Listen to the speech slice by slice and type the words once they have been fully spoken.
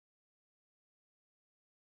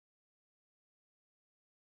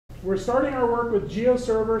we're starting our work with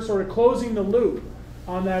GeoServer, sort of closing the loop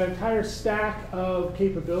on that entire stack of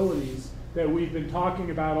capabilities that we've been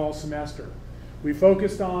talking about all semester. We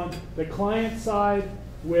focused on the client side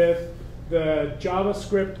with the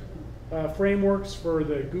JavaScript frameworks for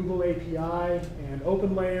the Google API and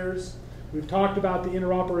open layers. We've talked about the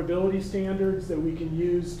interoperability standards that we can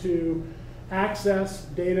use to access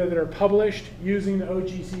data that are published using the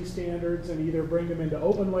OGC standards and either bring them into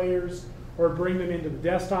open layers or bring them into the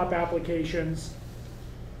desktop applications.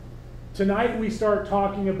 Tonight we start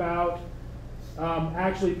talking about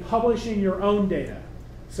actually publishing your own data.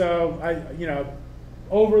 So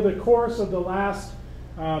over the course of the last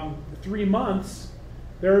 3 months,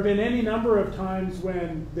 there have been any number of times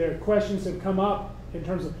when their questions have come up in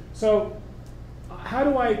terms of, so how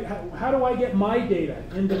do I get my data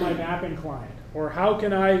into my mapping client? Or how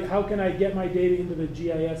can I get my data into the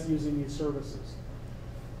GIS using these services?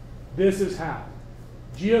 This is how.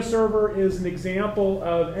 GeoServer is an example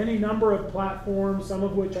of any number of platforms, some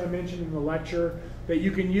of which I mentioned in the lecture, that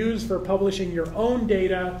you can use for publishing your own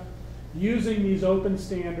data using these open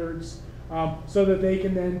standards so that they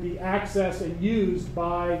can then be accessed and used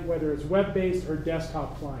by whether it's web-based or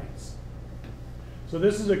desktop clients. So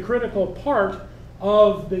this is a critical part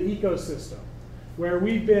of the ecosystem where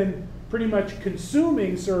we've been pretty much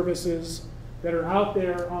consuming services that are out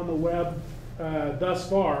there on the web thus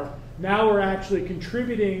far. Now we're actually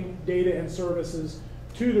contributing data and services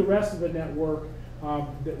to the rest of the network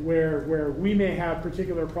where we may have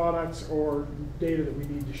particular products or data that we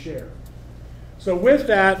need to share. So with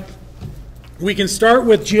that, we can start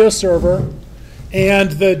with GeoServer.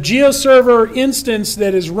 And the GeoServer instance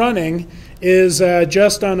that is running is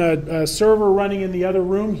just on a server running in the other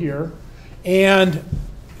room here. And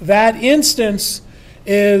that instance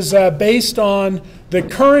is based on the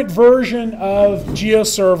current version of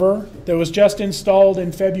GeoServer that was just installed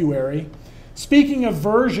in February. Speaking of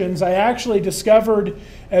versions, I actually discovered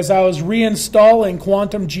as I was reinstalling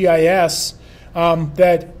Quantum GIS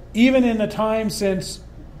that even in the time since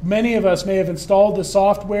many of us may have installed the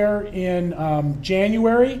software in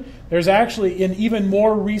January, there's actually an even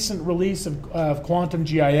more recent release of Quantum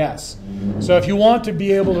GIS. So if you want to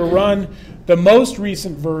be able to run the most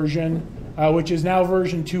recent version, which is now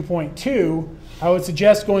version 2.2, I would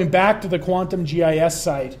suggest going back to the Quantum GIS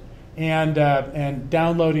site and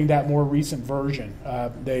downloading that more recent version.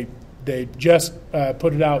 They just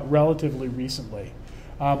put it out relatively recently.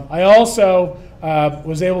 I also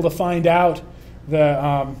was able to find out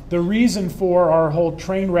the reason for our whole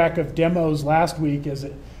train wreck of demos last week is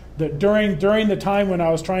that during the time when I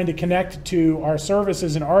was trying to connect to our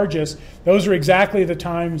services in Argus, those are exactly the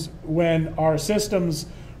times when our systems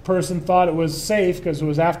person thought it was safe, because it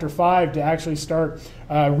was after 5, to actually start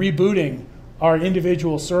rebooting our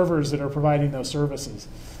individual servers that are providing those services.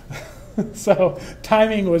 So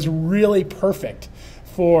timing was really perfect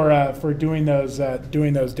for doing those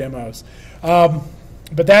demos. But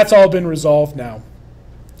that's all been resolved now.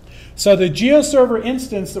 So the GeoServer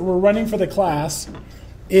instance that we're running for the class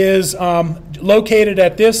is located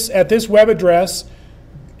at this web address,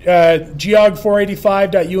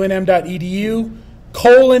 geog485.unm.edu,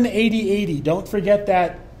 :8080. Don't forget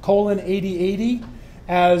that :8080,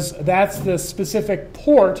 as that's the specific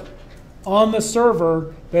port on the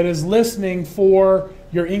server that is listening for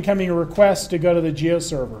your incoming requests to go to the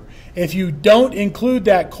GeoServer. If you don't include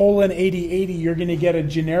that :8080, you're going to get a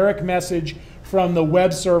generic message from the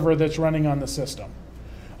web server that's running on the system.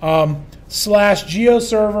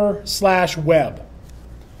 /GeoServer/web.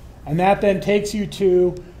 And that then takes you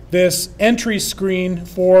to this entry screen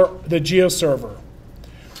for the GeoServer,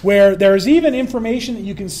 where there's even information that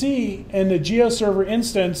you can see in the GeoServer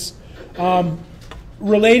instance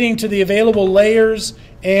relating to the available layers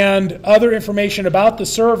and other information about the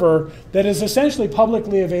server that is essentially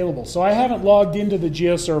publicly available. So I haven't logged into the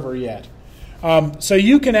GeoServer yet. So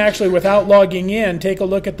you can actually, without logging in, take a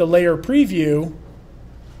look at the layer preview,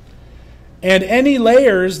 and any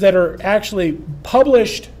layers that are actually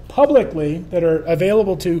published publicly that are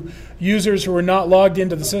available to users who are not logged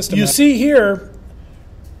into the system. You see here,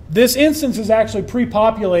 this instance is actually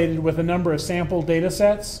pre-populated with a number of sample data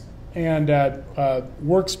sets and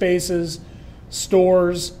workspaces,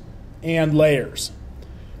 stores, and layers.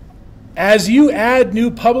 As you add new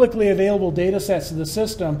publicly available data sets to the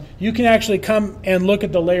system, you can actually come and look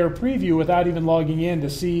at the layer preview without even logging in to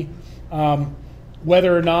see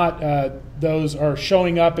whether or not those are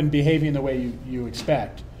showing up and behaving the way you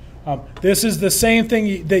expect. This is the same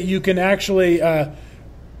thing that you can actually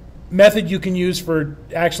method you can use for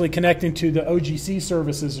actually connecting to the OGC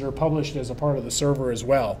services that are published as a part of the server as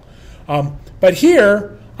well. But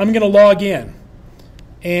here, I'm going to log in.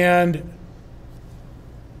 And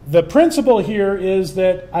the principle here is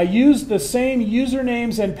that I use the same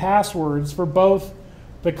usernames and passwords for both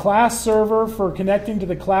the class server for connecting to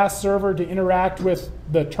the class server to interact with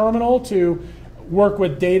the terminal to work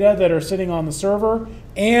with data that are sitting on the server,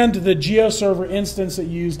 and the GeoServer instance that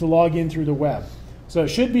you use to log in through the web. So it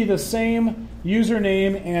should be the same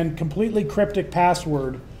username and completely cryptic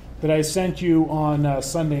password that I sent you on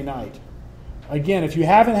Sunday night. Again, if you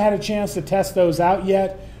haven't had a chance to test those out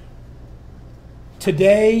yet,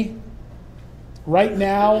 today, right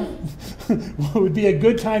now, would be a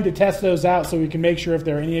good time to test those out so we can make sure if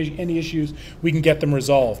there are any issues, we can get them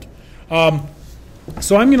resolved.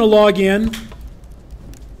 So I'm going to log in.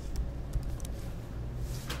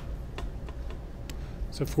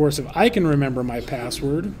 So of course, if I can remember my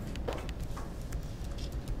password.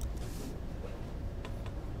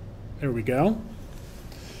 There we go.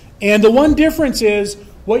 And the one difference is,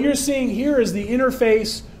 what you're seeing here is the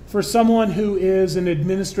interface for someone who is an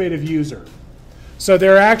administrative user. So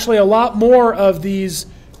there are actually a lot more of these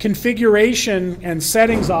configuration and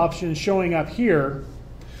settings options showing up here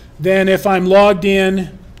than if I'm logged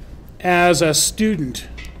in as a student.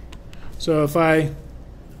 So if I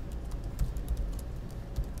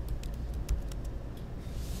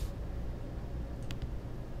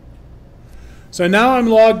So now I'm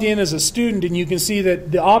logged in as a student, and you can see that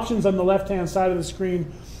the options on the left-hand side of the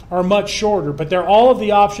screen are much shorter, but they're all of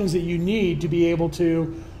the options that you need to be able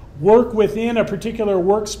to work within a particular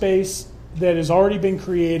workspace that has already been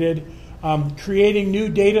created, creating new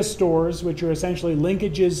data stores, which are essentially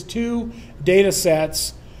linkages to data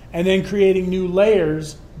sets, and then creating new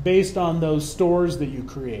layers based on those stores that you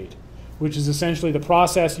create, which is essentially the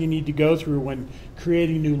process you need to go through when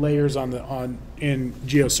creating new layers in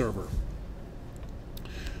GeoServer.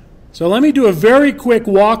 So let me do a very quick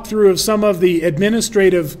walkthrough of some of the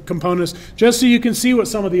administrative components, just so you can see what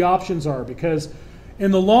some of the options are, because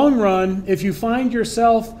in the long run, if you find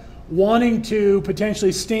yourself wanting to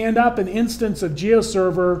potentially stand up an instance of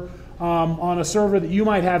GeoServer on a server that you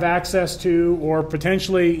might have access to, or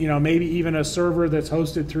potentially, maybe even a server that's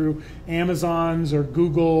hosted through Amazon's or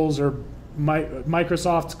Google's or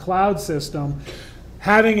Microsoft's cloud system,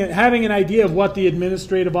 having an idea of what the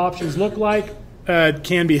administrative options look like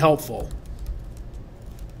can be helpful.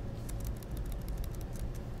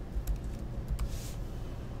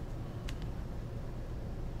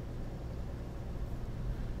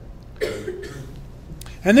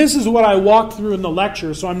 And this is what I walked through in the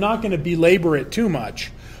lecture, so I'm not going to belabor it too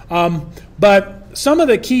much. But some of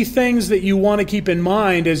the key things that you want to keep in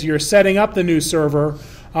mind as you're setting up the new server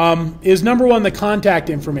is, number one, the contact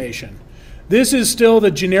information. This is still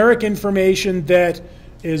the generic information that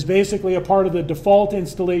is basically a part of the default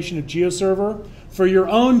installation of GeoServer. For your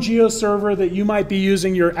own GeoServer that you might be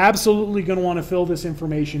using, you're absolutely going to want to fill this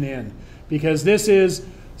information in, because this is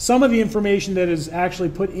some of the information that is actually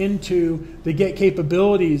put into the Get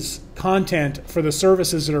Capabilities content for the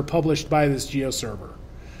services that are published by this GeoServer.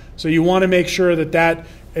 So you want to make sure that that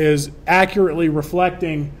is accurately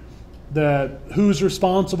reflecting who's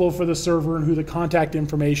responsible for the server and who the contact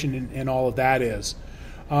information and all of that is.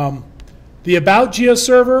 The About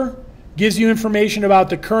GeoServer gives you information about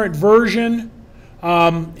the current version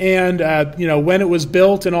and when it was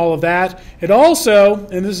built and all of that. It also,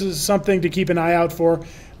 and this is something to keep an eye out for,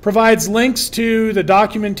 provides links to the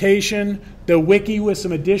documentation, the wiki with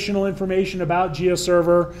some additional information about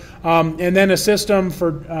GeoServer, and then a system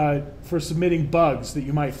for submitting bugs that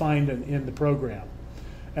you might find in the program.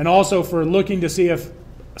 And also for looking to see if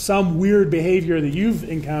some weird behavior that you've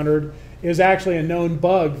encountered is actually a known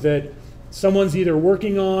bug that someone's either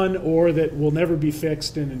working on or that will never be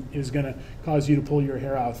fixed and is going to cause you to pull your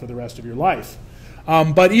hair out for the rest of your life.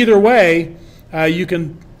 But either way, you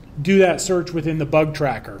can do that search within the bug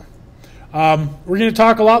tracker. We're going to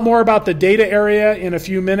talk a lot more about the data area in a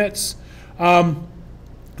few minutes. The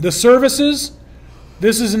services,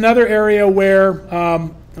 this is another area where,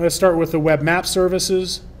 let's start with the web map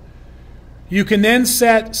services. You can then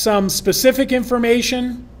set some specific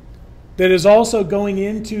information that is also going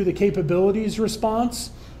into the capabilities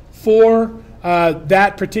response for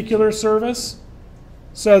that particular service.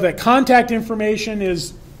 So that contact information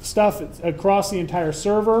is stuff across the entire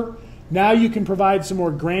server. Now you can provide some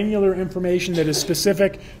more granular information that is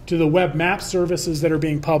specific to the web map services that are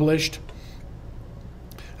being published.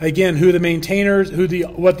 Again, who the maintainers,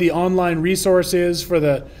 what the online resource is for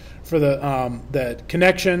the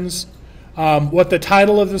connections. What the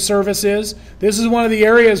title of the service is. This is one of the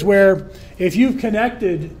areas where if you've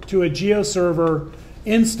connected to a GeoServer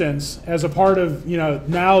instance as a part of,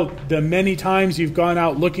 now the many times you've gone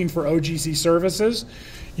out looking for OGC services,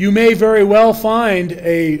 you may very well find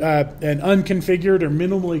an unconfigured or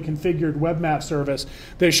minimally configured web map service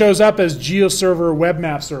that shows up as GeoServer web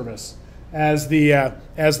map service as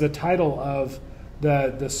the title of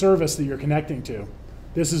the service that you're connecting to.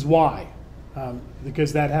 This is why,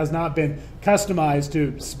 because that has not been customized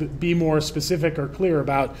to be more specific or clear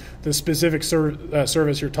about the specific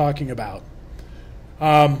service you're talking about.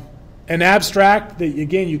 An abstract that,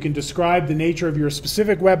 again, you can describe the nature of your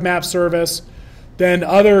specific web map service. Then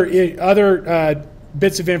other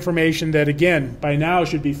bits of information that, again, by now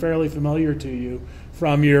should be fairly familiar to you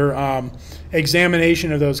from your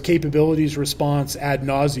examination of those capabilities response ad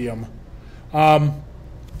nauseum.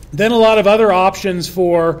 Then a lot of other options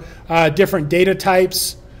for different data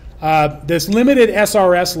types. This limited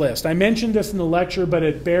SRS list. I mentioned this in the lecture, but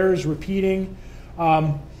it bears repeating.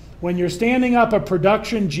 When you're standing up a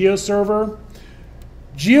production GeoServer,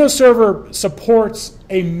 GeoServer supports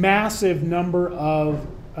a massive number of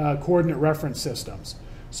coordinate reference systems.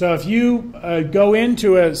 So if you go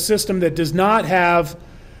into a system that does not have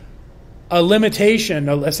a limitation,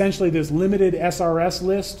 essentially this limited SRS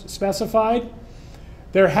list specified,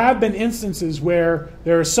 there have been instances where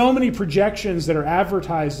there are so many projections that are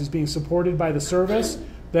advertised as being supported by the service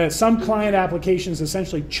that some client applications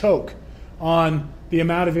essentially choke on the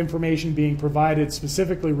amount of information being provided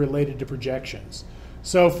specifically related to projections.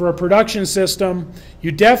 So for a production system,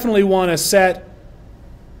 you definitely want to set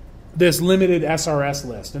this limited SRS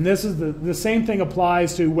list. And this is the same thing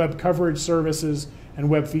applies to web coverage services and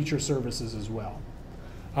web feature services as well.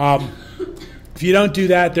 If you don't do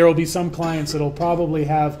that, there will be some clients that will probably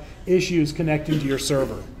have issues connecting to your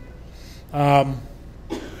server.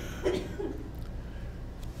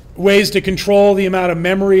 Ways to control the amount of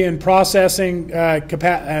memory and processing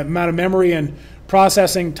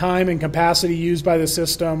processing time and capacity used by the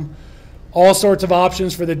system. All sorts of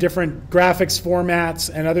options for the different graphics formats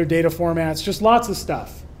and other data formats. Just lots of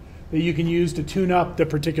stuff that you can use to tune up the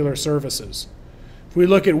particular services. If we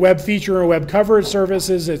look at web feature or web coverage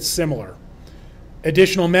services, it's similar.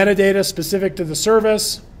 Additional metadata specific to the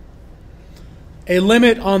service. A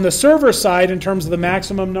limit on the server side in terms of the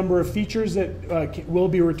maximum number of features that will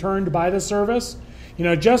be returned by the service.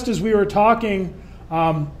 Just as we were talking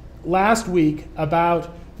last week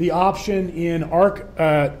about the option in ArcGIS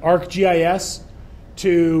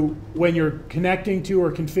to, when you're connecting to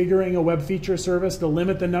or configuring a web feature service, to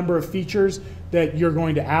limit the number of features that you're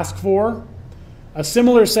going to ask for. A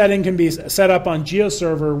similar setting can be set up on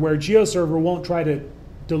GeoServer, where GeoServer won't try to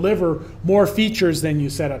deliver more features than you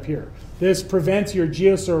set up here. This prevents your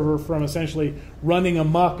GeoServer from essentially running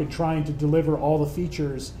amok and trying to deliver all the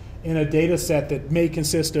features in a data set that may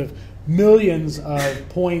consist of millions of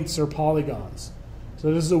points or polygons.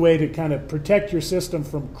 So this is a way to kind of protect your system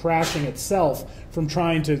from crashing itself from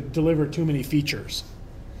trying to deliver too many features.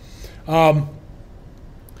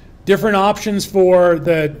 Different options for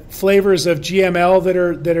the flavors of GML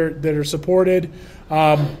that are supported,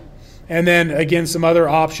 and then again some other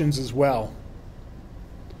options as well.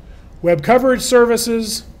 Web coverage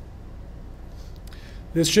services.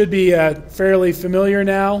 This should be fairly familiar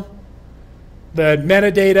now. The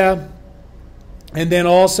metadata, and then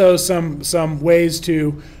also some ways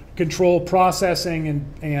to control processing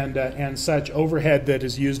and such overhead that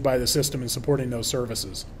is used by the system in supporting those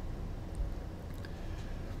services.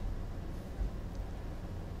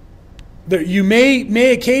 You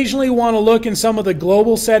may occasionally want to look in some of the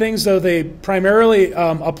global settings, though they primarily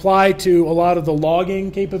apply to a lot of the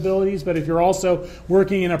logging capabilities. But if you're also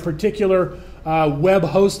working in a particular web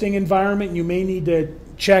hosting environment, you may need to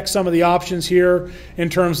check some of the options here in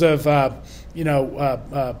terms of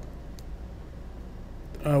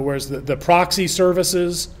where's the proxy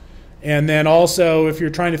services. And then also, if you're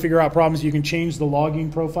trying to figure out problems, you can change the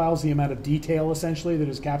logging profiles, the amount of detail essentially that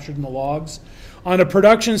is captured in the logs. On a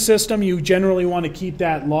production system, you generally want to keep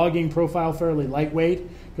that logging profile fairly lightweight,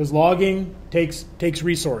 because logging takes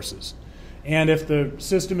resources. And if the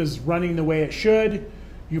system is running the way it should,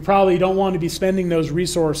 you probably don't want to be spending those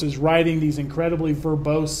resources writing these incredibly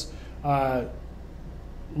verbose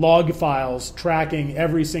log files tracking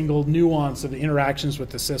every single nuance of the interactions with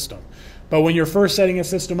the system. But when you're first setting a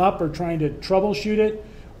system up or trying to troubleshoot it,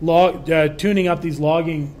 tuning up these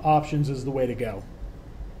logging options is the way to go.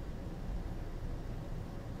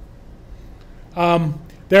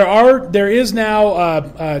 There is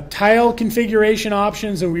now tile configuration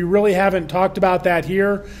options, and we really haven't talked about that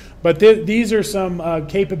here. But these are some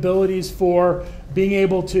capabilities for being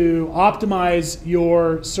able to optimize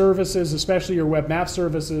your services, especially your web map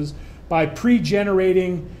services, by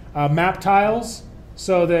pre-generating map tiles.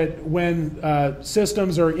 so that when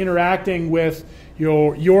systems are interacting with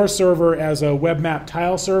your server as a web map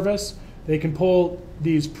tile service, they can pull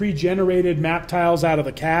these pre-generated map tiles out of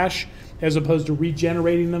the cache as opposed to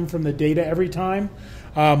regenerating them from the data every time.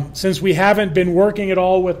 Since we haven't been working at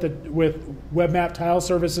all with web map tile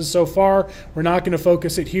services so far, we're not going to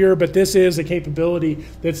focus it here, but this is a capability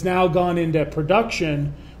that's now gone into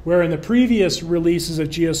production, where in the previous releases of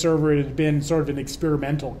GeoServer it had been sort of an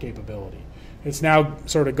experimental capability. It's now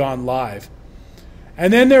sort of gone live.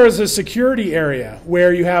 And then there is a security area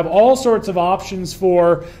where you have all sorts of options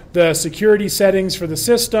for the security settings for the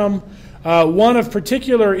system. One of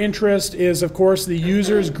particular interest is, of course, the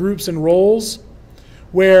users, groups, and roles,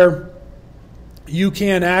 where you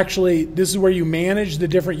can actually, this is where you manage the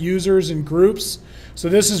different users and groups. So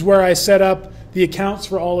this is where I set up the accounts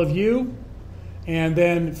for all of you, and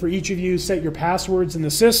then for each of you set your passwords in the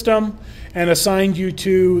system and assigned you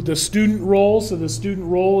to the student role. So the student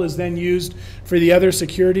role is then used for the other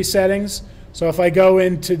security settings. So if I go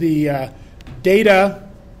into the data,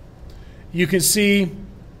 you can see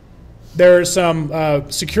there are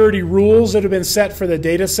some security rules that have been set for the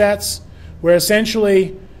data sets, where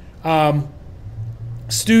essentially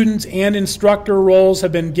students and instructor roles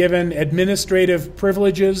have been given administrative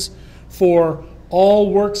privileges for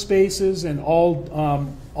all workspaces and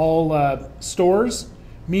all stores,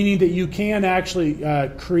 meaning that you can actually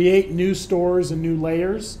create new stores and new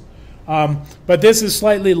layers. But this is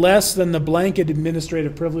slightly less than the blanket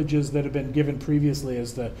administrative privileges that have been given previously,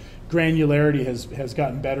 as the granularity has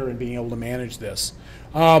gotten better in being able to manage this.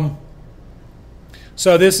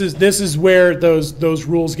 So this is where those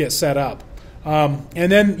rules get set up.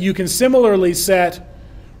 And then you can similarly set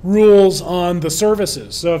rules on the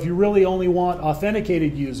services. So if you really only want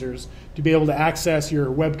authenticated users to be able to access your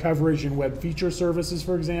web coverage and web feature services,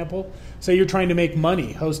 for example, say you're trying to make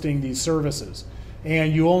money hosting these services,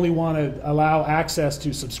 and you only want to allow access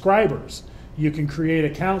to subscribers, you can create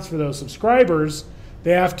accounts for those subscribers.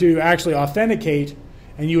 They have to actually authenticate,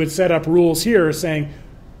 and you would set up rules here saying,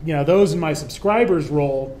 those in my subscribers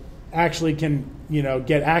role actually can,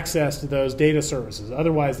 get access to those data services.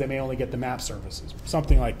 Otherwise, they may only get the map services,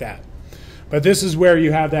 something like that. But this is where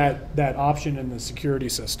you have that option in the security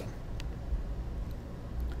system.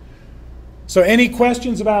 So any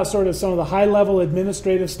questions about sort of some of the high-level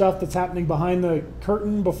administrative stuff that's happening behind the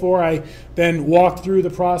curtain before I then walk through the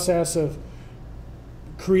process of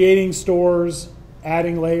creating stores,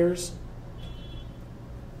 adding layers?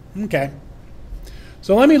 Okay.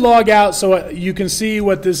 So let me log out so you can see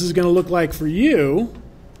what this is going to look like for you.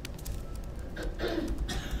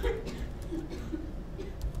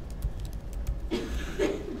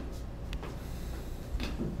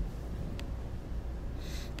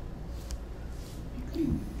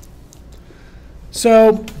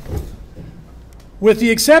 So with the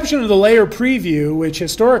exception of the layer preview, which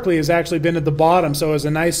historically has actually been at the bottom, so as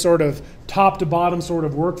a nice sort of top to bottom sort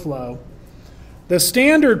of workflow, the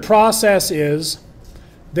standard process is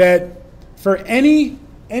that for any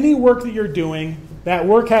work that you're doing, that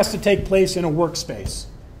work has to take place in a workspace.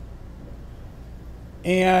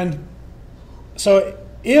 And so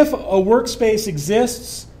if a workspace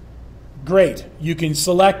exists, great, you can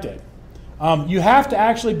select it. You have to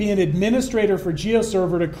actually be an administrator for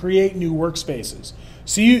GeoServer to create new workspaces.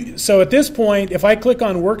 So at this point, if I click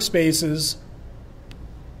on workspaces,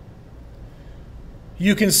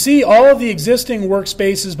 you can see all of the existing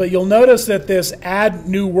workspaces, but you'll notice that this add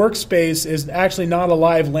new workspace is actually not a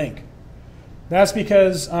live link. That's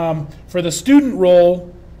because for the student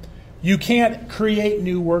role, you can't create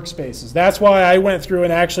new workspaces. That's why I went through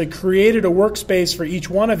and actually created a workspace for each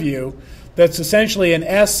one of you that's essentially an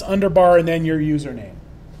S underbar and then your username.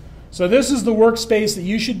 So this is the workspace that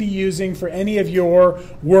you should be using for any of your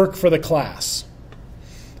work for the class.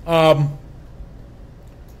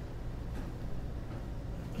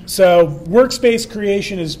 So workspace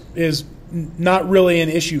creation is not really an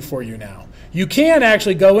issue for you now. You can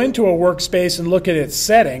actually go into a workspace and look at its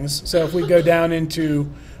settings. So if we go down into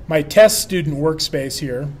my test student workspace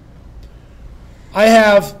here, I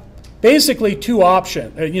have basically two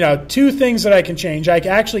options, two things that I can change. I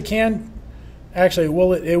actually can,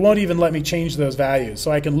 well, it won't even let me change those values.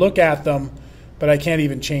 So I can look at them, but I can't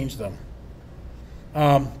even change them.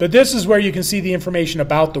 But this is where you can see the information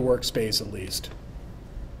about the workspace at least.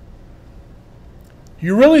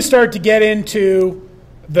 You really start to get into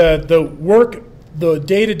the work, the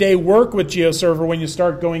day-to-day work with GeoServer when you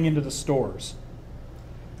start going into the stores.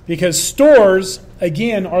 Because stores,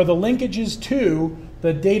 again, are the linkages to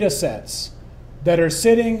the data sets that are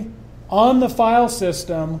sitting on the file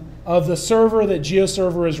system of the server that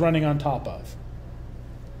GeoServer is running on top of.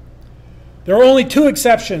 There are only two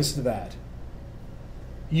exceptions to that.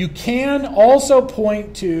 You can also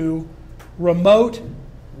point to remote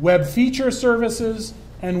web feature services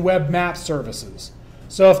and web map services.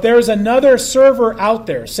 So if there's another server out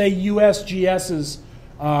there, say USGS's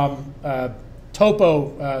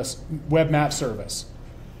Topo web map service,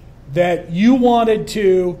 that you wanted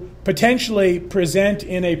to potentially present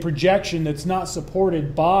in a projection that's not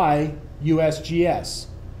supported by USGS,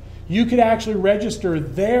 you could actually register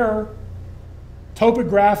their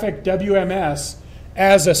topographic WMS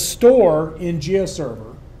as a store in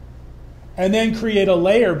GeoServer, and then create a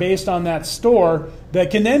layer based on that store that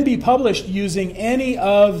can then be published using any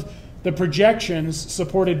of the projections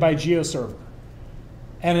supported by GeoServer.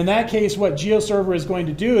 And in that case, what GeoServer is going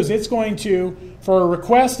to do is it's going to, for a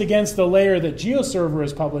request against the layer that GeoServer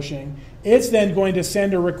is publishing, it's then going to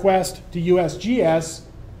send a request to USGS,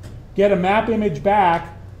 get a map image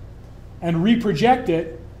back, and reproject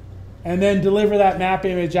it, and then deliver that map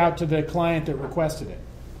image out to the client that requested it.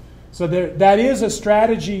 So that is a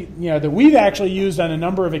strategy, that we've actually used on a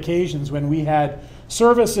number of occasions when we had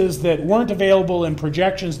services that weren't available in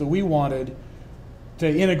projections that we wanted to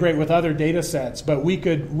integrate with other data sets, but we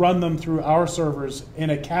could run them through our servers in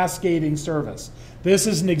a cascading service. This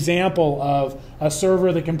is an example of a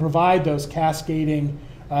server that can provide those cascading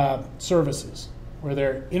services, where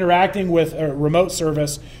they're interacting with a remote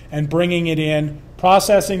service and bringing it in,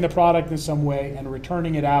 processing the product in some way, and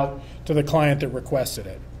returning it out to the client that requested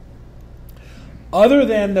it. Other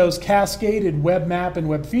than those cascaded web map and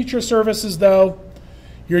web feature services, though,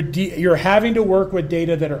 you're having to work with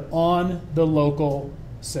data that are on the local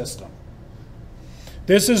system.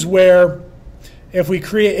 This is where, if we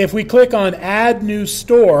click on Add New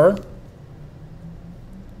Store,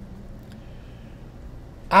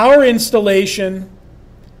 our installation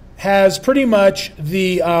has pretty much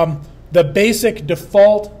the basic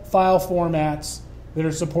default file formats that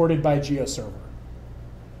are supported by GeoServer.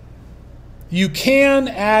 You can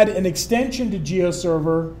add an extension to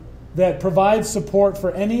GeoServer that provides support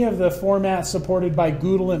for any of the formats supported by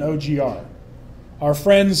Google and OGR. Our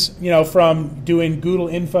friends, from doing Google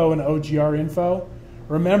Info and OGR Info,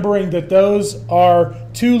 remembering that those are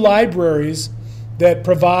two libraries that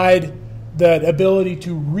provide the ability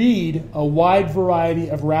to read a wide variety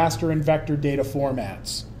of raster and vector data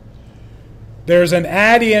formats. There's an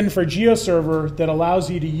add-in for GeoServer that allows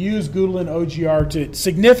you to use Google and OGR to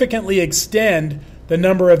significantly extend the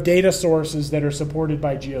number of data sources that are supported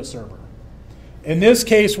by GeoServer. In this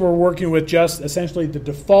case, we're working with just essentially the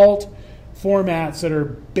default formats that are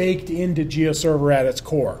baked into GeoServer at its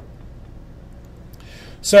core.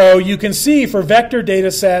 So you can see for vector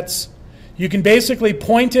data sets, you can basically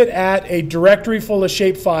point it at a directory full of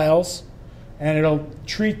shapefiles, and it'll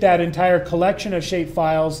treat that entire collection of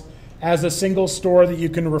shapefiles as a single store that you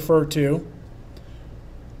can refer to.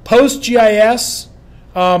 PostGIS,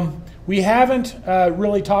 we haven't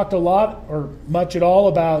really talked a lot or much at all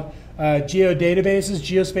about geodatabases,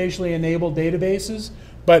 geospatially enabled databases,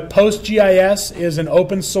 but PostGIS is an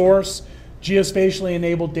open source geospatially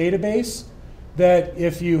enabled database that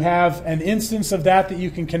if you have an instance of that you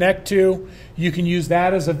can connect to, you can use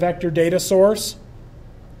that as a vector data source.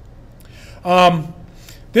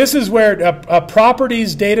 This is where a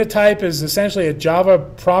properties data type is essentially a Java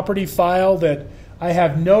property file that I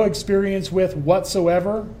have no experience with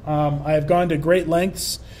whatsoever. I have gone to great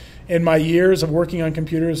lengths in my years of working on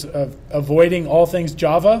computers of avoiding all things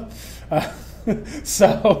Java.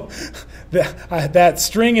 So that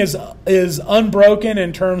string is unbroken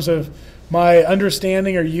in terms of my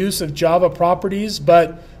understanding or use of Java properties,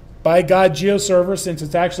 but by God, GeoServer, since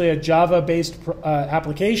it's actually a Java-based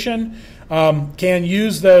application, can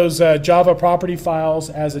use those Java property files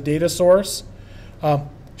as a data source.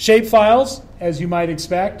 Shapefiles, as you might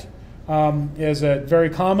expect, is a very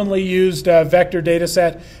commonly used vector data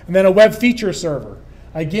set. And then a web feature server.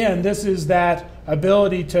 Again, this is that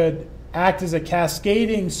ability to act as a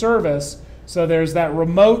cascading service. So there's that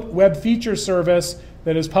remote web feature service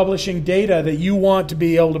that is publishing data that you want to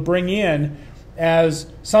be able to bring in as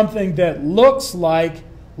something that looks like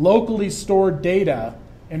locally stored data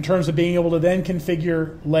in terms of being able to then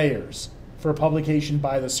configure layers for publication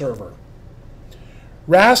by the server.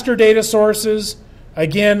 Raster data sources,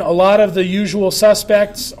 again, a lot of the usual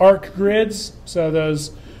suspects, ARC grids, so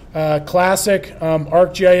those classic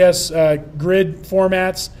ArcGIS grid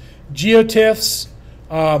formats, GeoTIFFs,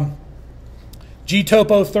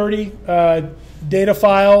 GTOPO 30 data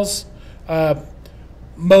files,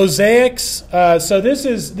 Mosaics. So this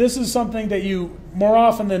is something that you more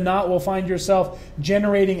often than not will find yourself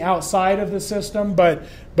generating outside of the system, but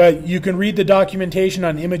you can read the documentation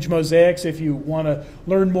on image mosaics if you want to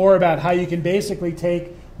learn more about how you can basically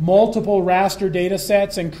take multiple raster data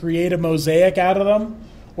sets and create a mosaic out of them,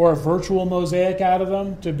 or a virtual mosaic out of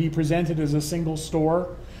them to be presented as a single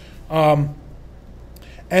store. And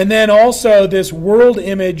then also this world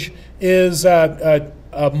image is a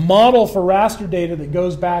model for raster data that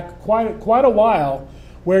goes back quite a while,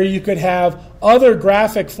 where you could have other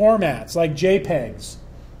graphic formats like JPEGs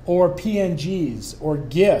or PNGs or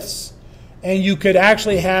GIFs, and you could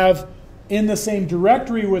actually have in the same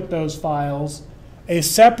directory with those files a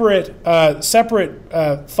separate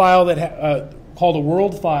file that called a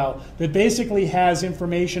world file that basically has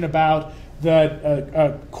information about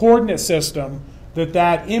the coordinate system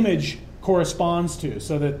that image corresponds to,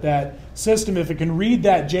 so that system, if it can read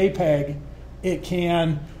that JPEG, it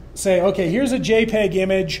can say, okay, here's a JPEG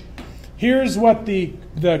image, here's what the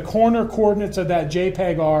corner coordinates of that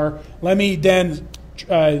JPEG are, let me then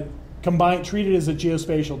treat it as a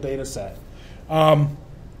geospatial data set.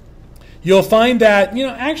 You'll find that,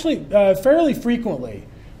 actually fairly frequently,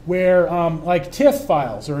 where like TIFF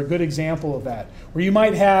files are a good example of that, where you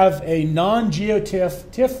might have a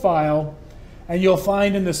non-GeoTIFF TIFF file, and you'll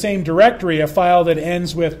find in the same directory a file that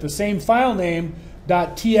ends with the same file name,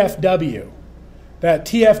 .tfw. That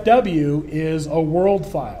TFW is a world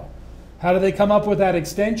file. How do they come up with that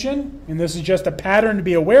extension? And this is just a pattern to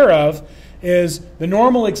be aware of, is the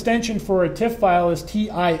normal extension for a TIFF file is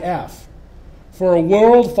TIF. For a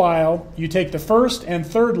world file, you take the first and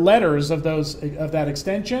third letters of that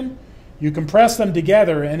extension, you compress them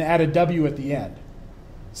together and add a W at the end.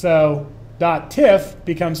 So .tiff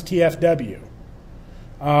becomes TFW.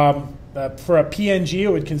 For a PNG, it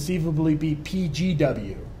would conceivably be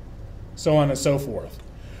PGW, so on and so forth.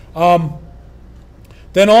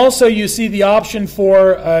 Then also you see the option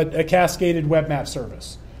for a cascaded web map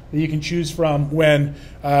service that you can choose from when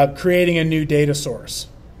creating a new data source.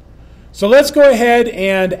 So let's go ahead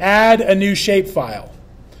and add a new shapefile.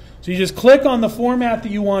 So you just click on the format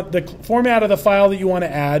that you want, the format of the file that you want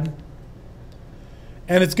to add,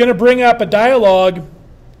 and it's going to bring up a dialog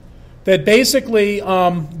that basically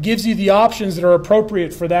gives you the options that are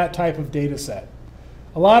appropriate for that type of data set.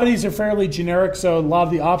 A lot of these are fairly generic, so a lot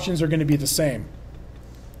of the options are going to be the same.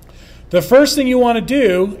 The first thing you want to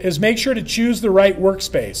do is make sure to choose the right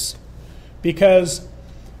workspace, because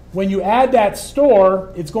when you add that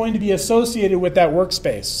store, it's going to be associated with that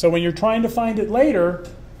workspace. So when you're trying to find it later,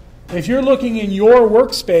 if you're looking in your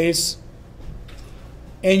workspace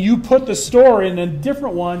and you put the store in a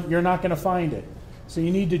different one, you're not going to find it. So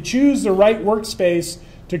you need to choose the right workspace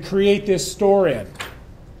to create this store in.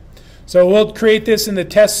 So we'll create this in the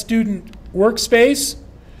test student workspace.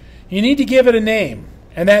 You need to give it a name,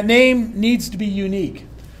 and that name needs to be unique.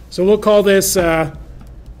 So we'll call this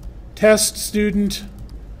test student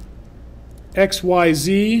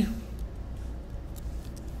XYZ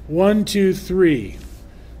 1, 2, 3,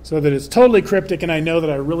 so that it's totally cryptic and I know that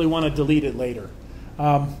I really want to delete it later.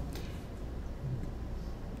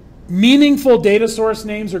 Meaningful data source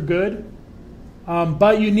names are good,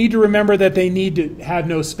 but you need to remember that they need to have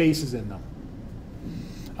no spaces in them.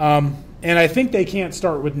 And I think they can't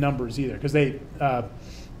start with numbers either, because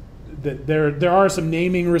there are some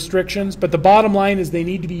naming restrictions, but the bottom line is they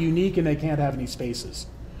need to be unique and they can't have any spaces.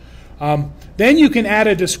 Then you can add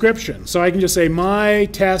a description. So I can just say my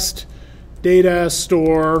test data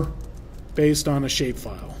store based on a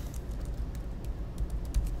shapefile.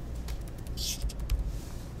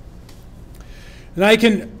 And I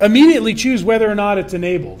can immediately choose whether or not it's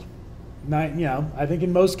enabled. Now, I think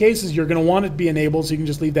in most cases you're going to want it to be enabled, so you can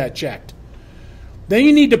just leave that checked. Then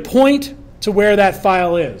you need to point to where that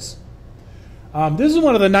file is. This is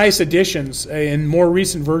one of the nice additions in more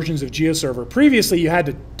recent versions of GeoServer. Previously, you had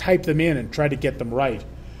to type them in and try to get them right.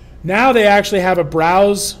 Now they actually have a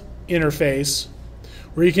browse interface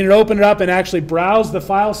where you can open it up and actually browse the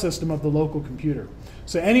file system of the local computer.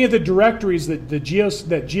 So any of the directories that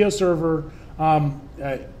GeoServer,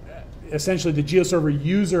 essentially the GeoServer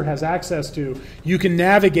user has access to, you can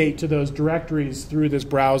navigate to those directories through this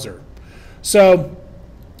browser. So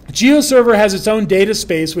GeoServer has its own data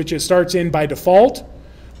space, which it starts in by default,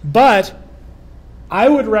 but I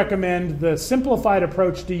would recommend the simplified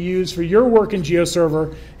approach to use for your work in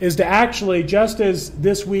GeoServer is to actually, just as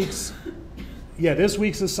this week's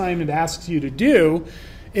assignment asks you to do,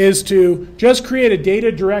 is to just create a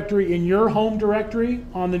data directory in your home directory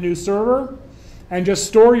on the new server and just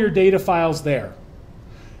store your data files there.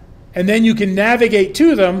 And then you can navigate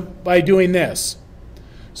to them by doing this.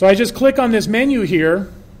 So I just click on this menu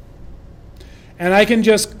here, and I can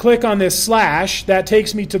just click on this slash. That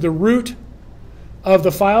takes me to the root of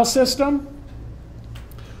the file system.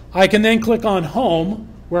 I can then click on home,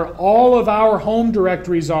 where all of our home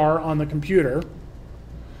directories are on the computer.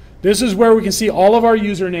 This is where we can see all of our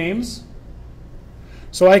usernames.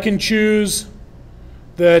 So I can choose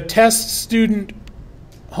the test student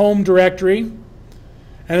home directory.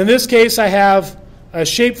 And in this case, I have a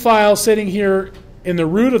shapefile sitting here in the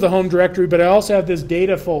root of the home directory, but I also have this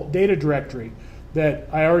data directory that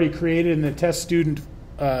I already created in the test student.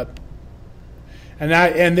 Now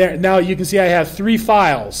you can see I have 3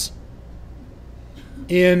 files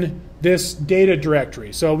in this data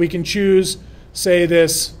directory. So we can choose, say,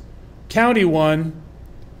 this county one,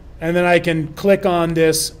 and then I can click on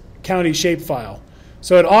this county shapefile.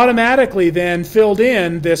 So it automatically then filled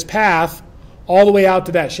in this path all the way out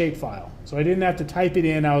to that shapefile. So I didn't have to type it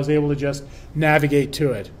in. I was able to just navigate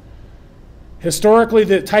to it.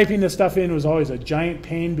 Historically, typing this stuff in was always a giant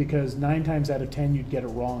pain because 9 times out of 10 you'd get it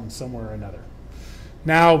wrong somewhere or another.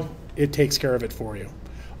 Now it takes care of it for you.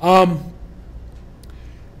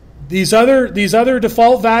 These other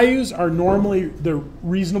default values are normally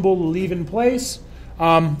reasonable to leave in place.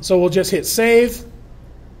 So we'll just hit save.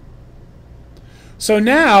 So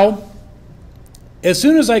now, as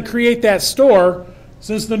soon as I create that store,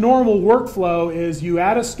 since the normal workflow is you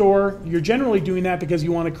add a store, you're generally doing that because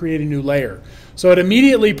you want to create a new layer. So it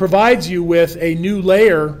immediately provides you with a new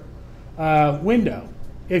layer window.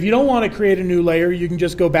 If you don't want to create a new layer, you can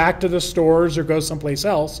just go back to the stores or go someplace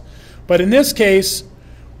else. But in this case,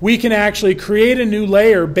 we can actually create a new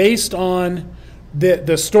layer based on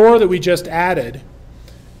the store that we just added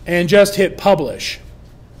and just hit publish.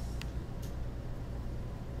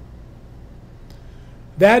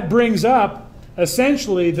 That brings up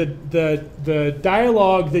essentially the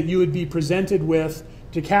dialog that you would be presented with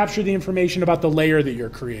to capture the information about the layer that you're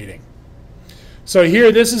creating. So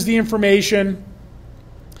here, this is the information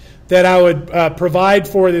that I would provide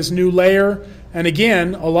for this new layer. And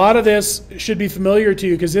again, a lot of this should be familiar to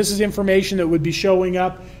you because this is information that would be showing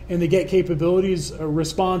up in the get capabilities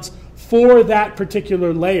response for that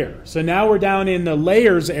particular layer. So now we're down in the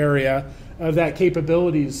layers area of that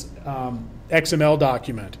capabilities XML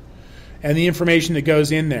document and the information that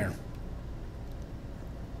goes in there.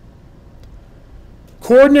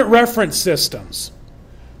 Coordinate reference systems.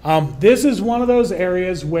 This is one of those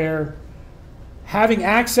areas where having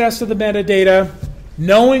access to the metadata,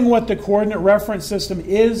 knowing what the coordinate reference system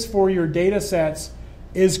is for your data sets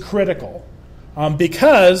is critical.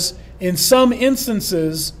 Because in some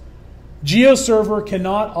instances, GeoServer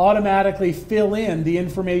cannot automatically fill in the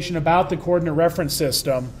information about the coordinate reference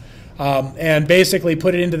system and basically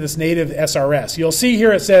put it into this native SRS. You'll see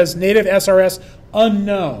here it says native SRS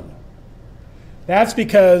unknown. That's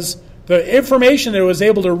because the information that it was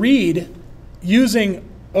able to read using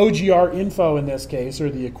OGR info in this case, or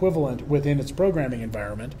the equivalent within its programming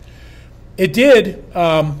environment, it did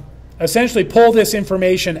essentially pull this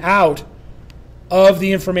information out of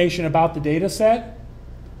the information about the data set.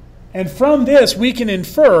 And from this, we can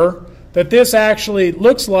infer that this actually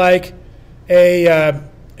looks like a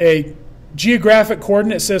geographic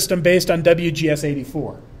coordinate system based on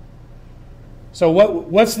WGS84. So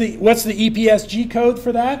what's the EPSG code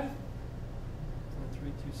for that?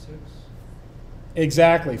 4326.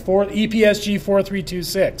 Exactly, EPSG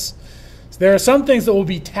 4326. So there are some things that will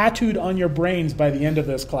be tattooed on your brains by the end of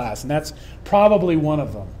this class, and that's probably one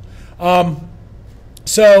of them.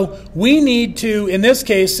 So we need to, in this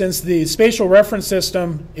case, since the spatial reference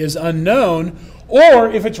system is unknown, or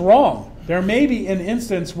if it's wrong, there may be an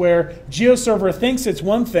instance where GeoServer thinks it's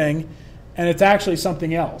one thing and it's actually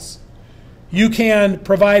something else. You can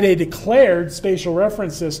provide a declared spatial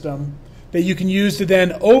reference system that you can use to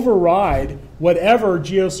then override whatever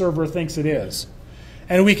GeoServer thinks it is.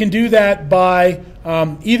 And we can do that by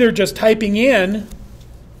either just typing in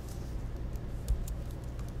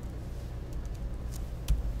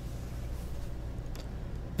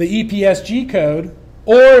the EPSG code,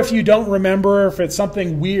 or if you don't remember, if it's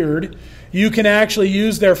something weird, you can actually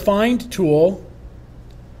use their find tool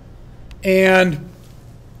and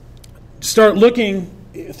start looking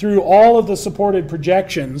through all of the supported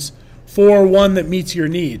projections for one that meets your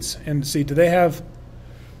needs. And see, do they have,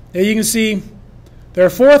 you can see there are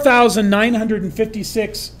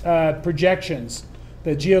 4,956 projections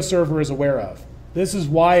that GeoServer is aware of. This is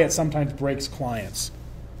why it sometimes breaks clients.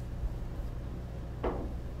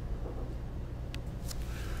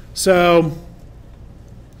 So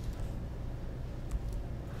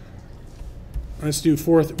let's do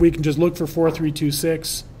we can just look for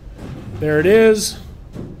 4326. There it is.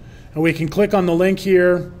 and we can click on the link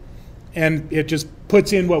here, and it just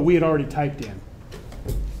puts in what we had already typed in.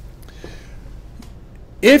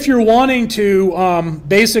 If you're wanting to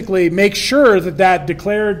basically make sure that that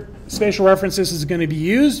declared spatial reference system is going to be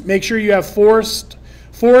used, make sure you have forest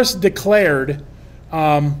declared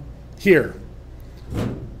here.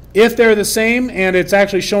 If they're the same and it's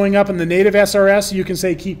actually showing up in the native SRS, you can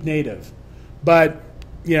say keep native. But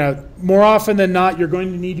more often than not, you're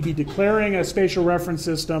going to need to be declaring a spatial reference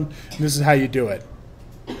system, and this is how you do it.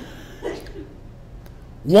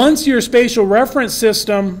 Once your spatial reference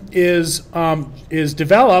system is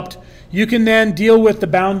developed, you can then deal with the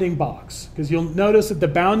bounding box, because you'll notice that the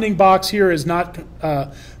bounding box here is not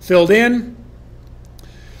filled in.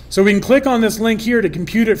 So we can click on this link here to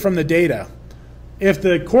compute it from the data. If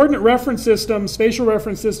the coordinate reference system, spatial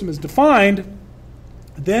reference system is defined,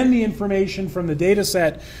 then the information from the data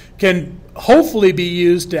set can hopefully be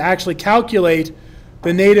used to actually calculate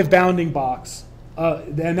the native bounding box.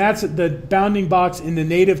 And that's the bounding box in the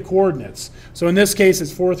native coordinates. So in this case,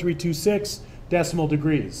 it's 4326 decimal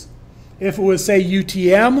degrees. If it was, say,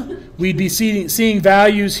 UTM, we'd be seeing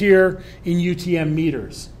values here in UTM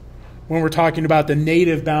meters when we're talking about the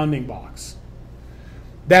native bounding box.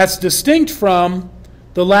 That's distinct from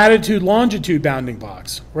the latitude-longitude bounding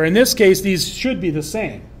box, where in this case, these should be the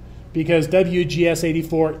same, because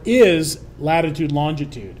WGS84 is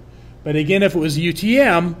latitude-longitude. But again, if it was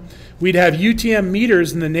UTM, we'd have UTM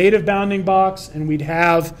meters in the native bounding box, and we'd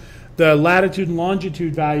have the latitude and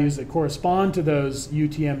longitude values that correspond to those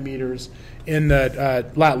UTM meters in the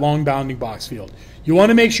lat-long bounding box field. You want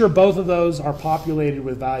to make sure both of those are populated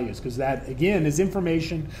with values, because that, again, is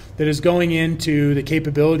information that is going into the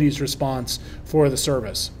capabilities response for the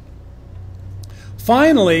service.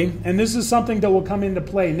 Finally, and this is something that will come into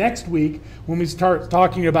play next week when we start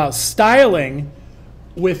talking about styling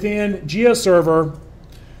within GeoServer,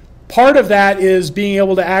 part of that is being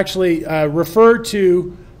able to actually refer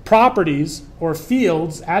to properties or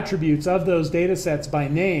fields, attributes of those data sets by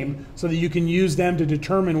name, so that you can use them to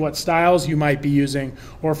determine what styles you might be using,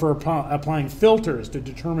 or for applying filters to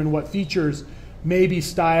determine what features may be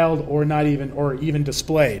styled or not even, or even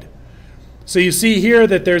displayed. So you see here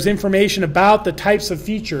that there's information about the types of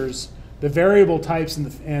features, the variable types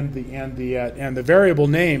and the variable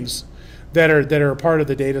names that are a part of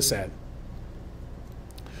the data set.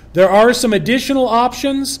 There are some additional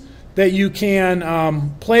options that you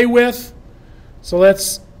can play with. So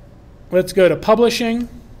let's go to publishing.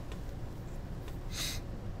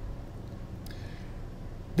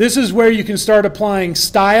 This is where you can start applying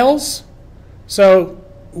styles. So,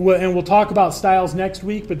 and we'll talk about styles next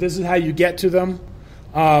week, but this is how you get to them.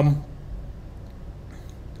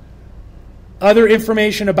 Other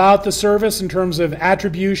information about the service in terms of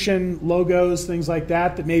attribution, logos, things like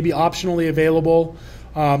that, that may be optionally available,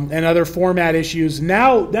 and other format issues.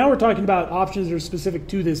 Now we're talking about options that are specific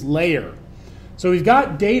to this layer. So we've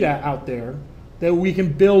got data out there that we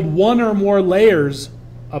can build one or more layers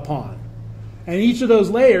upon. And each of those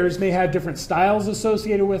layers may have different styles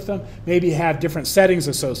associated with them, maybe have different settings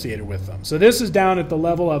associated with them. So this is down at the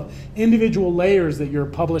level of individual layers that you're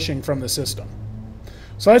publishing from the system.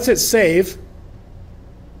 So let's hit save.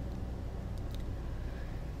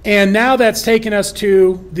 And now that's taken us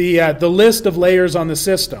to the list of layers on the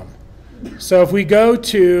system. So if we go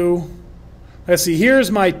to, let's see, here's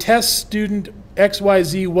my test student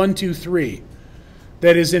XYZ123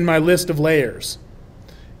 that is in my list of layers.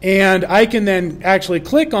 And I can then actually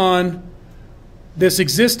click on this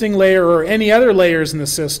existing layer or any other layers in the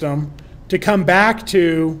system to come back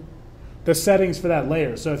to the settings for that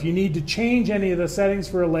layer. So if you need to change any of the settings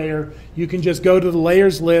for a layer, you can just go to the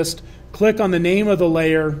layers list, click on the name of the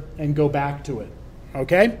layer, and go back to it.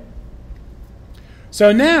 Okay?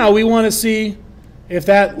 So now we want to see if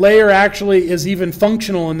that layer actually is even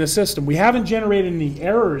functional in the system. We haven't generated any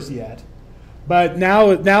errors yet, but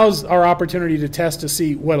now's our opportunity to test to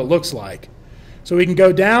see what it looks like. So we can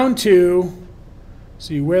go down to,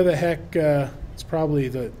 see where the heck, it's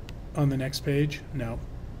probably on the next page. No.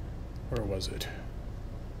 Where was it?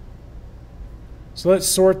 So let's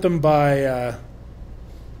sort them by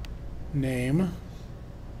name.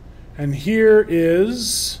 And here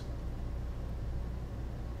is,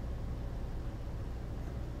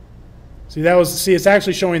 it's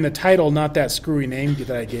actually showing the title, not that screwy name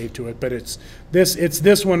that I gave to it, but it's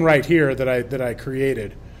this one right here that I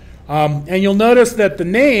created. And you'll notice that the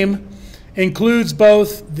name includes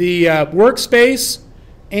both the workspace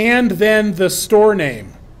and then the store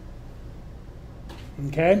name.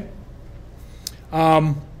 Okay?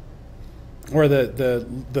 Or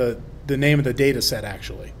the name of the data set,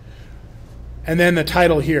 actually. And then the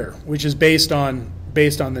title here, which is based on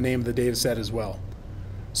based on the name of the data set as well.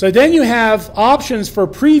 So then you have options for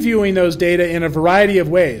previewing those data in a variety of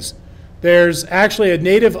ways. There's actually a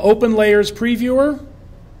native open layers previewer.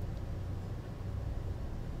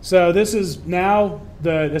 So this is now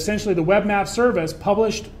essentially the web map service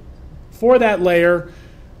published for that layer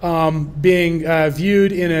being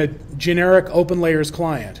viewed in a generic open layers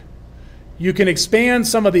client. You can expand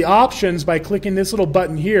some of the options by clicking this little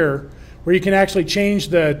button here, where you can actually change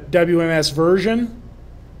the WMS version.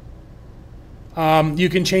 You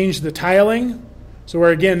can change the tiling. So where,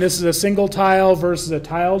 again, this is a single tile versus a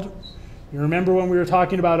tiled. You remember when we were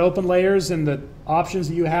talking about open layers and the options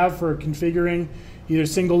that you have for configuring either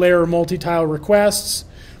single layer or multi-tile requests.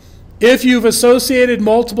 If you've associated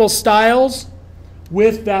multiple styles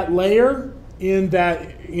with that layer in that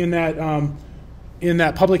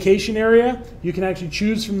publication area, you can actually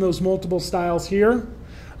choose from those multiple styles here.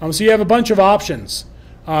 So you have a bunch of options.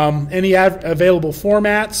 Any available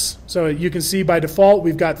formats. So you can see by default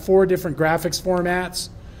we've got 4 different graphics formats.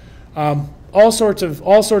 All sorts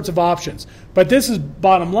of options. But this is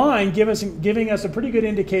bottom line giving us a pretty good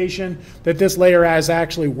indication that this layer is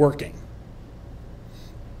actually working.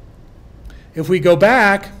 If we go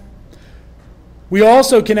back, we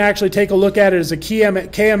also can actually take a look at it as a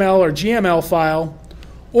KML or GML file,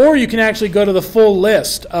 or you can actually go to the full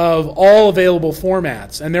list of all available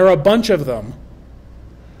formats, and there are a bunch of them.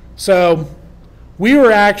 So we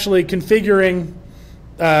were actually configuring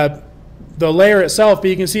the layer itself, but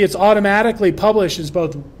you can see it's automatically published as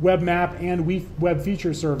both web map and web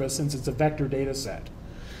feature service since it's a vector data set.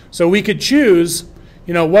 So we could choose,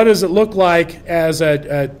 what does it look like as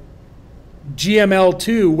a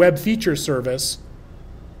GML2 web feature service,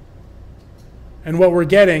 and what we're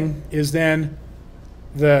getting is then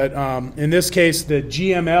in this case the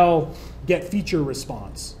GML get feature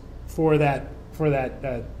response for that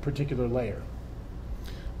particular layer.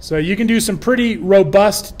 So you can do some pretty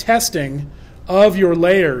robust testing of your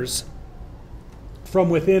layers from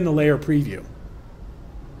within the layer preview.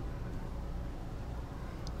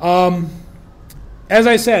 As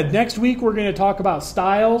I said, next week we're going to talk about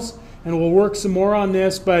styles, and we'll work some more on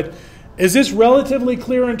this, but is this relatively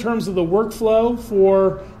clear in terms of the workflow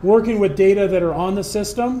for working with data that are on the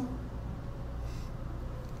system?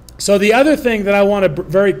 So the other thing that I want to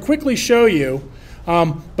very quickly show you,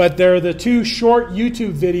 but they're the 2 short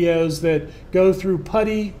YouTube videos that go through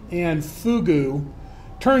PuTTY and Fugu.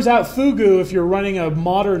 Turns out Fugu, if you're running a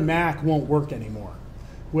modern Mac, won't work anymore.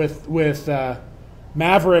 With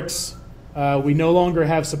Mavericks, we no longer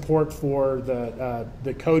have support for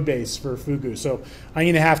the code base for Fugu. So I'm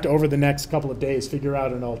going to have to, over the next couple of days, figure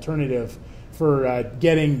out an alternative for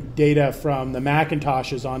getting data from the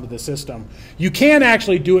Macintoshes onto the system. You can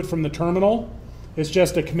actually do it from the terminal. It's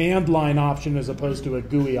just a command line option as opposed to a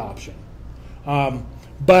GUI option.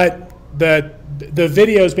 But the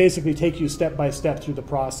videos basically take you step by step through the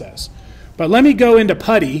process. But let me go into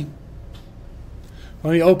PuTTY.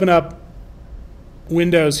 Let me open up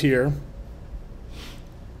Windows here.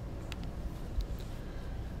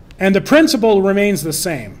 And the principle remains the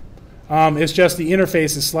same. It's just the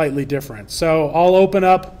interface is slightly different. So I'll open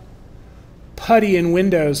up PuTTY in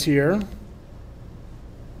Windows here.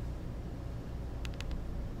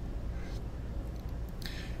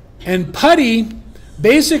 And PuTTY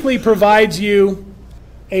basically provides you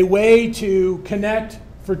a way to connect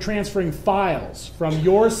for transferring files from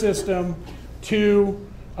your system to,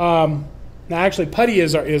 now actually PuTTY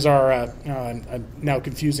is our I'm now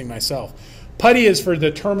confusing myself. PuTTY is for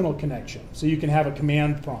the terminal connection, so you can have a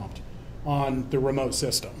command prompt on the remote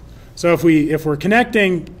system. So if we're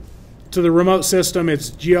connecting to the remote system,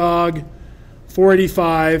 it's GEOG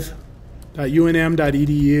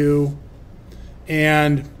 485.unm.edu,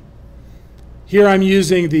 and here I'm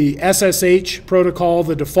using the SSH protocol,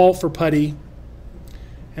 the default for PuTTY,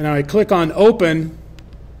 and I click on Open.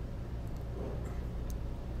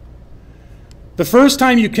 The first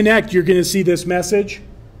time you connect, you're going to see this message,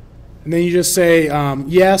 and then you just say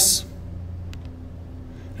yes,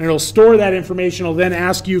 and it'll store that information. It'll then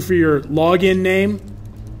ask you for your login name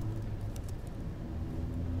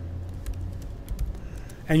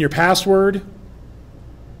and your password.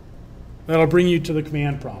 That'll bring you to the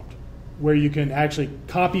command prompt, where you can actually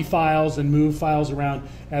copy files and move files around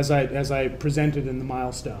as I presented in the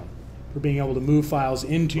milestone, for being able to move files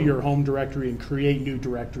into your home directory and create new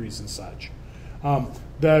directories and such.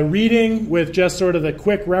 The reading with just sort of the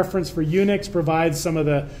quick reference for Unix provides some of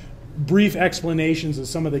the brief explanations of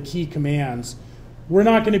some of the key commands. We're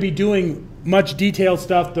not going to be doing much detailed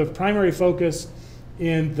stuff. The primary focus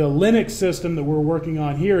in the Linux system that we're working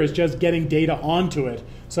on here is just getting data onto it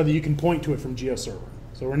so that you can point to it from GeoServer.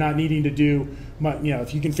 So we're not needing to do,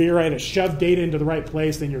 if you can figure out how to shove data into the right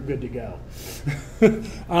place, then you're good to go.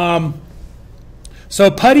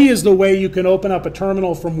 So PuTTY is the way you can open up a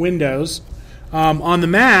terminal from Windows. On the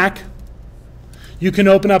Mac, you can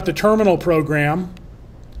open up the terminal program,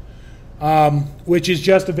 which is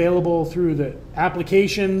just available through the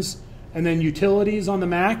applications and then utilities on the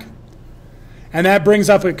Mac. And that brings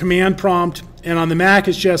up a command prompt. And on the Mac,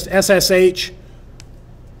 it's just SSH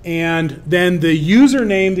and then the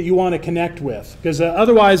username that you want to connect with. Because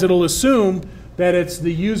otherwise, it'll assume that it's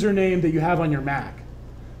the username that you have on your Mac.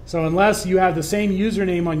 So unless you have the same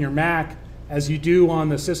username on your Mac as you do on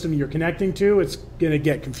the system you're connecting to, it's going to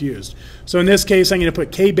get confused. So in this case, I'm going to put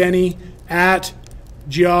kbenny at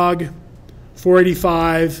geog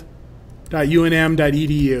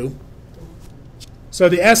 485.unm.edu. So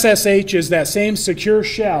the SSH is that same secure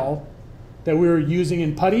shell that we were using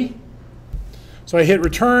in PuTTY. So I hit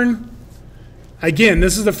return. Again,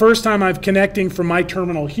 this is the first time I'm connecting from my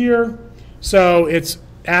terminal here. So it's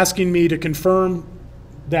asking me to confirm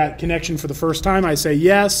that connection for the first time. I say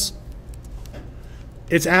yes.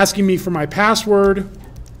 It's asking me for my password.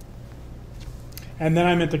 And then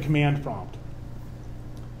I'm at the command prompt.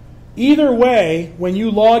 Either way, when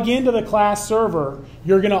you log into the class server,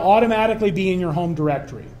 you're going to automatically be in your home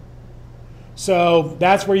directory. So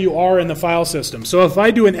that's where you are in the file system. So if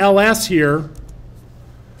I do an ls here,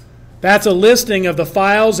 that's a listing of the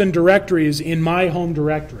files and directories in my home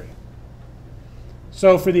directory.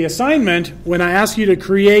 So for the assignment, when I ask you to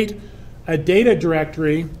create a data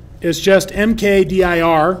directory, it's just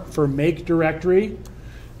mkdir for make directory,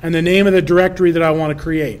 and the name of the directory that I want to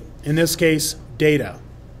create. In this case, data.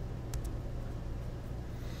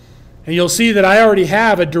 And you'll see that I already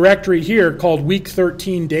have a directory here called week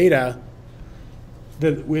 13 data,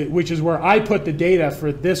 which is where I put the data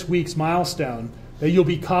for this week's milestone that you'll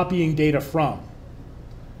be copying data from.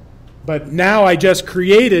 But now I just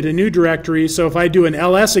created a new directory, so if I do an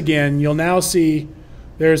ls again, you'll now see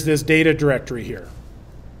there's this data directory here.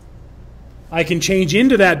 I can change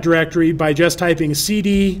into that directory by just typing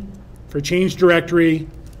cd for change directory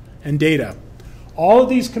and data. All of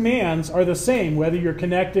these commands are the same whether you're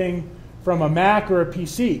connecting from a Mac or a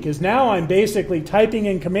PC, because now I'm basically typing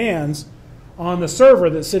in commands on the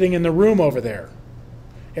server that's sitting in the room over there.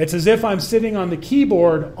 It's as if I'm sitting on the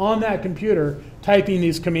keyboard on that computer typing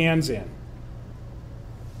these commands in.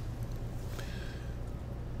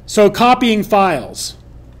 So copying files.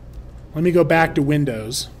 Let me go back to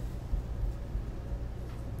Windows.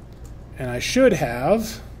 And I should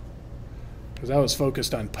have, because I was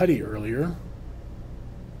focused on PuTTY earlier.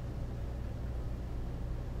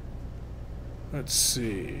 Let's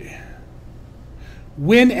see.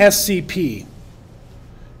 WinSCP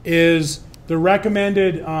is the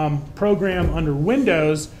recommended program under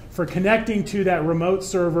Windows for connecting to that remote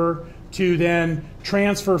server to then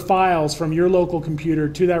transfer files from your local computer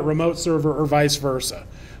to that remote server or vice versa.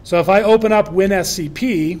 So if I open up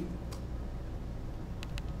WinSCP,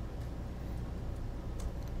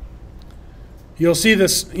 you'll see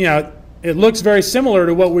this, it looks very similar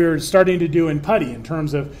to what we were starting to do in PuTTY in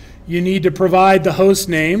terms of you need to provide the host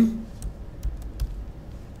name.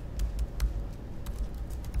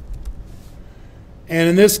 And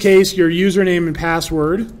in this case, your username and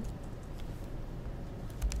password.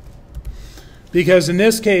 Because in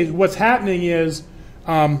this case, what's happening is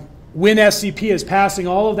WinSCP is passing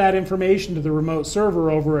all of that information to the remote server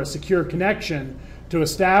over a secure connection to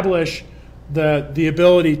establish the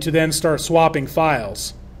ability to then start swapping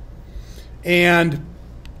files. And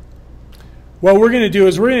what we're going to do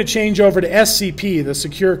is we're going to change over to SCP, the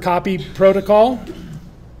Secure Copy Protocol,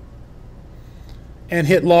 and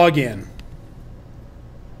hit Login.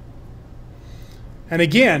 And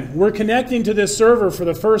again, we're connecting to this server for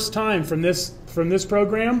the first time from this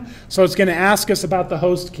program, so it's going to ask us about the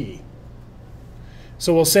host key.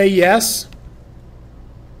 So we'll say yes.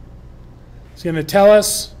 It's going to tell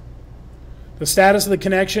us the status of the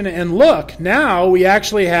connection, and look, now we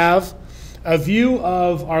actually have a view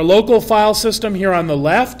of our local file system here on the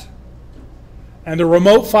left and the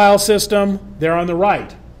remote file system there on the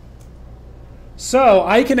right. So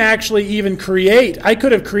I can actually even I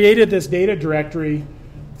could have created this data directory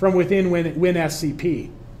from within WinSCP.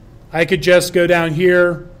 I could just go down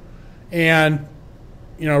here and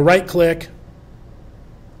right click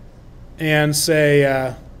and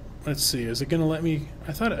say, let's see, is it going to let me,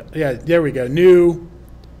 yeah, there we go, new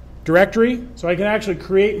directory. So I can actually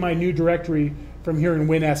create my new directory from here in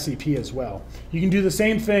WinSCP as well. You can do the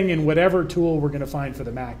same thing in whatever tool we're going to find for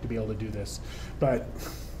the Mac to be able to do this, but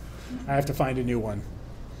I have to find a new one.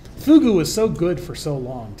 Fugu was so good for so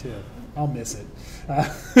long too. I'll miss it.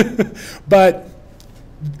 But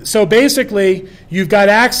So basically, you've got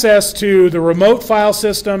access to the remote file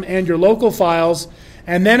system and your local files,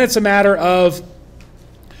 and then it's a matter of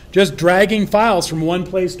just dragging files from one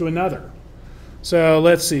place to another. So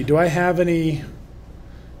let's see, do I have any,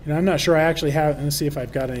 I'm not sure I actually have, let's see if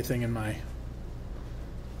I've got anything in my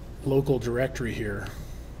local directory here.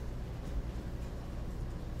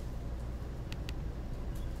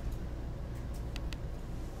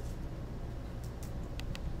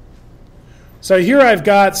 So here I've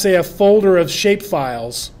got, say, a folder of shape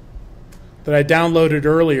files that I downloaded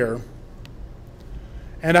earlier.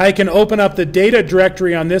 And I can open up the data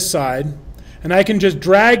directory on this side, and I can just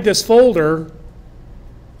drag this folder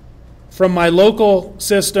from my local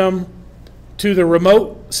system to the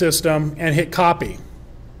remote system and hit copy.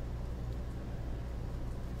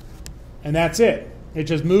 And that's it. It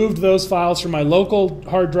just moved those files from my local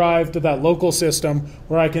hard drive to that local system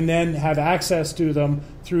where I can then have access to them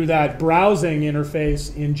through that browsing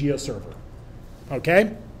interface in GeoServer.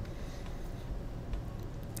 Okay?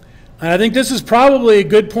 And I think this is probably a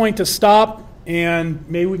good point to stop, and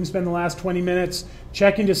maybe we can spend the last 20 minutes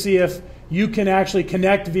checking to see if you can actually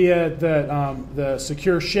connect via the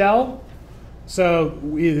secure shell. So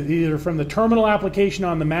either from the terminal application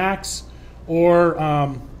on the Macs or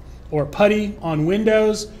PuTTY on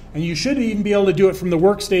Windows, and you should even be able to do it from the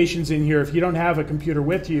workstations in here if you don't have a computer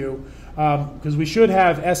with you, because we should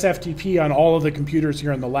have SFTP on all of the computers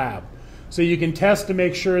here in the lab. So you can test to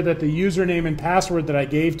make sure that the username and password that I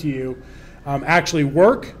gave to you actually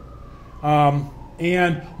work.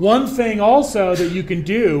 And one thing also that you can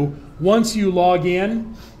do once you log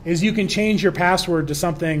in is you can change your password to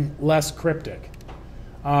something less cryptic.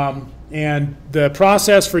 And the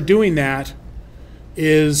process for doing that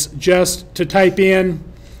is just to type in,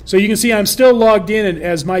 so you can see I'm still logged in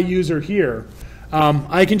as my user here.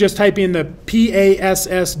 I can just type in the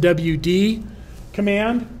PASSWD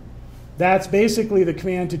command. That's basically the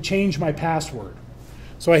command to change my password.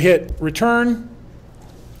 So I hit return.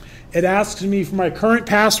 It asks me for my current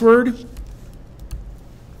password.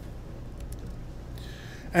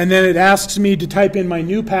 And then it asks me to type in my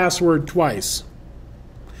new password twice.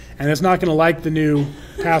 And it's not going to like the new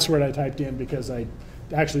password I typed in because I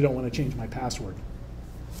actually don't want to change my password.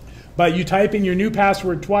 But you type in your new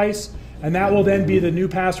password twice, and that will then be the new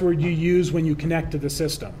password you use when you connect to the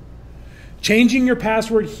system. Changing your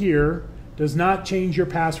password here does not change your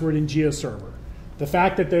password in GeoServer. The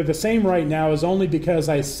fact that they're the same right now is only because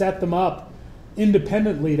I set them up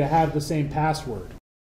independently to have the same password.